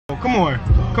Come on,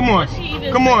 come on,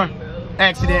 come on.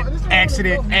 Accident,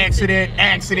 accident, accident,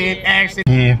 accident, accident.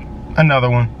 Yeah, another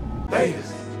one.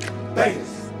 Davis,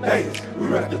 Davis, Davis, we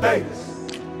rep the Davis.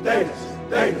 Davis,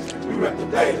 Davis, we rep the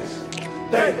Davis.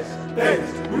 Davis,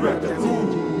 Davis, we rep the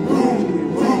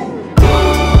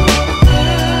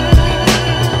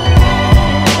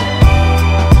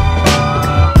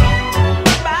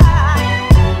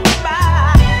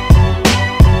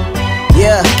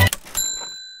Yeah.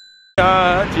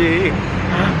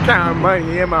 Count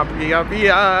money in my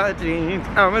PRPRG.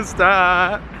 I'm a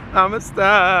star. I'm a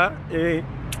star. Yeah.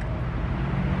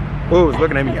 Oh, it's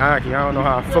looking at me, Aki. I don't know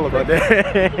how I feel about that.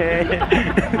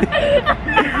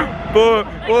 Boy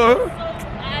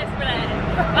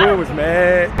was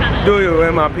mad. Do you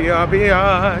in my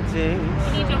PRPRG?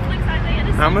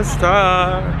 I'm a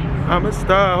star. I'm a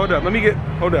star. Hold up. Let me get.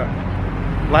 Hold up.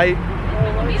 Light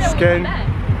skin.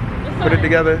 Put it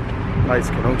together. Light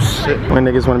skin. Oh shit. My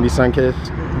niggas want to be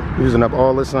sun-kissed. Using up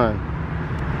all the sun.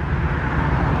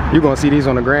 You gonna see these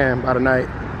on the gram by the night.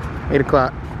 8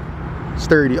 o'clock.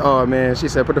 Sturdy. Oh man. She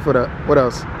said put the foot up. What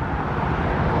else?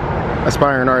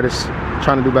 Aspiring artist.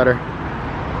 Trying to do better.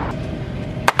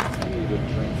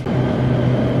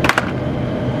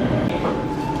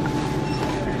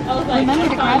 Remember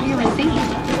to grab your receipt.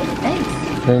 Thanks.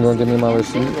 You ain't gonna give me my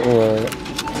receipt or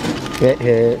get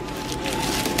head.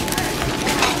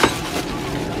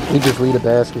 You just leave the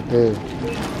basket there.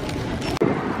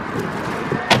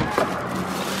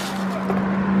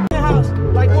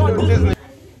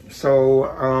 So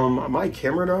my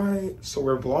camera died, so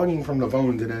we're vlogging from the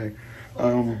phone today.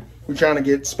 We're trying to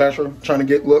get special, trying to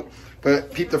get look,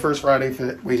 but peep the first Friday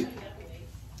fit. Wait,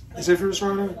 is it first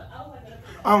Friday?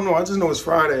 I don't know, I just know it's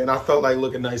Friday and I felt like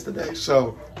looking nice today.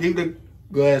 So peep the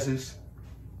glasses.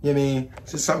 You know what I mean?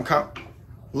 Just something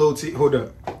low T, hold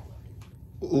up.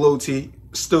 Low T,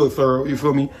 still thorough, you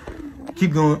feel me?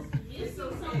 Keep going.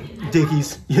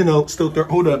 Dickies, you know, still thorough.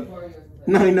 Hold up.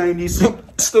 990, so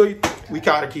still, we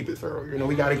gotta keep it thorough, you know,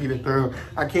 we gotta keep it thorough.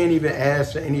 I can't even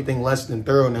ask for anything less than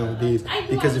thorough nowadays,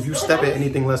 because if you step at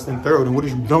anything less than thorough, then what are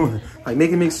you doing? Like,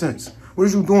 make it make sense. What are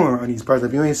you doing around these parts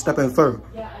if you ain't stepping thorough?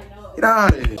 Get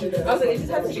out of here. I was like, it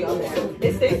just has to be on there.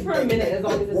 It stays for a minute as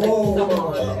long as it's like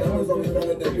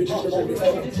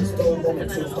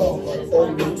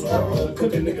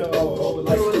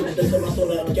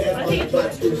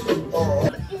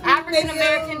African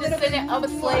American descendant of a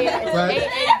slave. Right.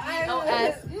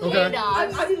 AADOS. Okay.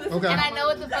 Okay. And I know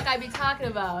what the fuck I be talking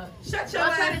about. Shut your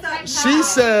ass up. She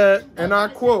said, and I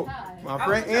quote, my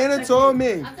friend Anna told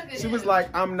me, she was like,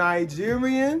 I'm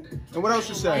Nigerian, and what else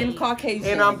she said? And Caucasian.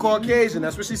 And I'm Caucasian.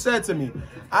 That's what she said to me.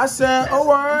 I said,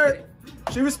 oh, all right.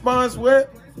 She responds with,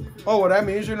 oh, well, that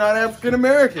means you're not African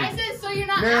American. I said, so you're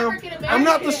not Now, African American. I'm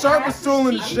not the sharpest tool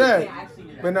in the shed,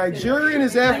 but Nigerian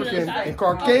is African and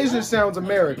Caucasian sounds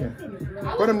American.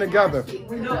 Put them together.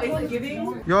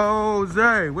 Yo,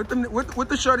 Zay, what the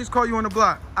shorties call you on the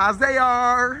block?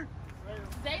 Isaiah.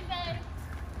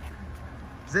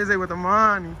 Zay with the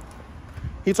money.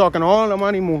 He talking all the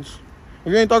money moves.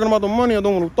 If you ain't talking about the money, I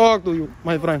don't want to talk to you,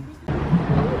 my friend.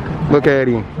 Look at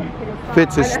him.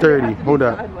 Fits is sturdy. Hold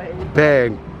up.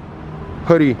 Bag.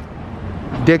 Hoodie.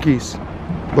 Dickies.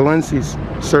 Balenci's.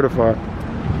 Certified.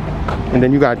 And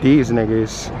then you got these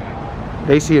niggas.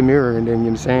 They see a mirror and then,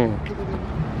 you know what I'm saying?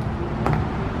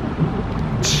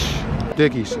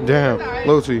 Dickies. Damn.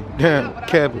 Low-T. Damn.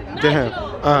 Cap. Damn.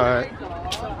 Alright.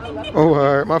 Oh,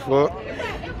 alright. My fault.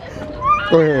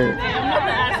 Go ahead.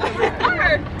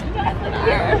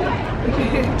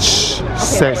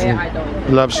 Sexy,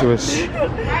 voluptuous,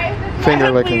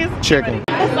 finger licking, chicken.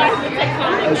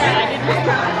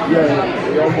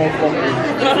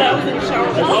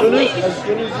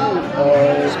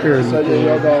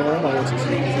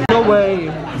 No way.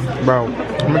 Bro, I'm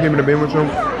gonna give me the bean with you.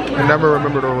 I never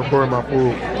remember to record my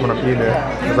food when I'm eating it,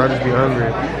 because I just be hungry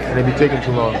and they be taking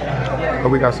too long. But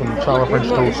we got some chocolate French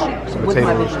toast, some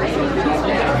potatoes.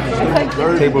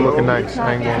 Table looking nice,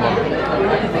 I ain't gonna lie.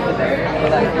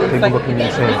 Table looking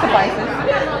insane.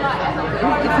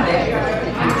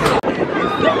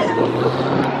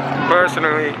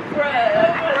 Personally,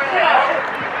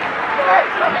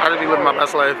 I just be living my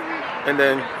best life, and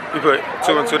then you put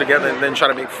 2 and 2 together and then try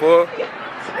to make 4.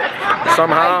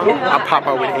 Somehow, I pop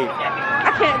out with 8.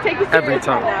 I can't take it every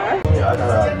time.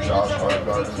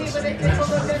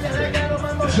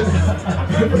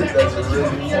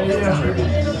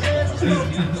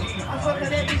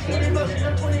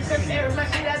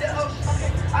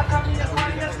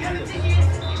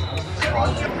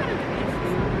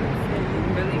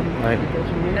 Right.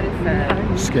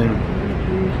 Skin.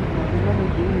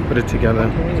 Put it together.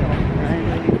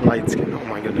 Light skin. Oh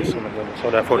my goodness. Oh my goodness.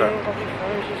 Hold that. Hold that.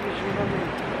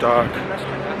 Dark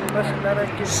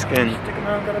skin.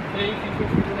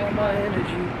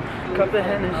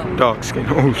 Dark skin.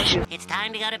 Oh shit. It's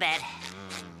time to go to bed.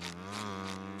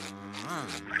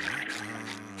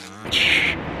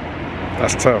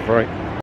 That's tough, right?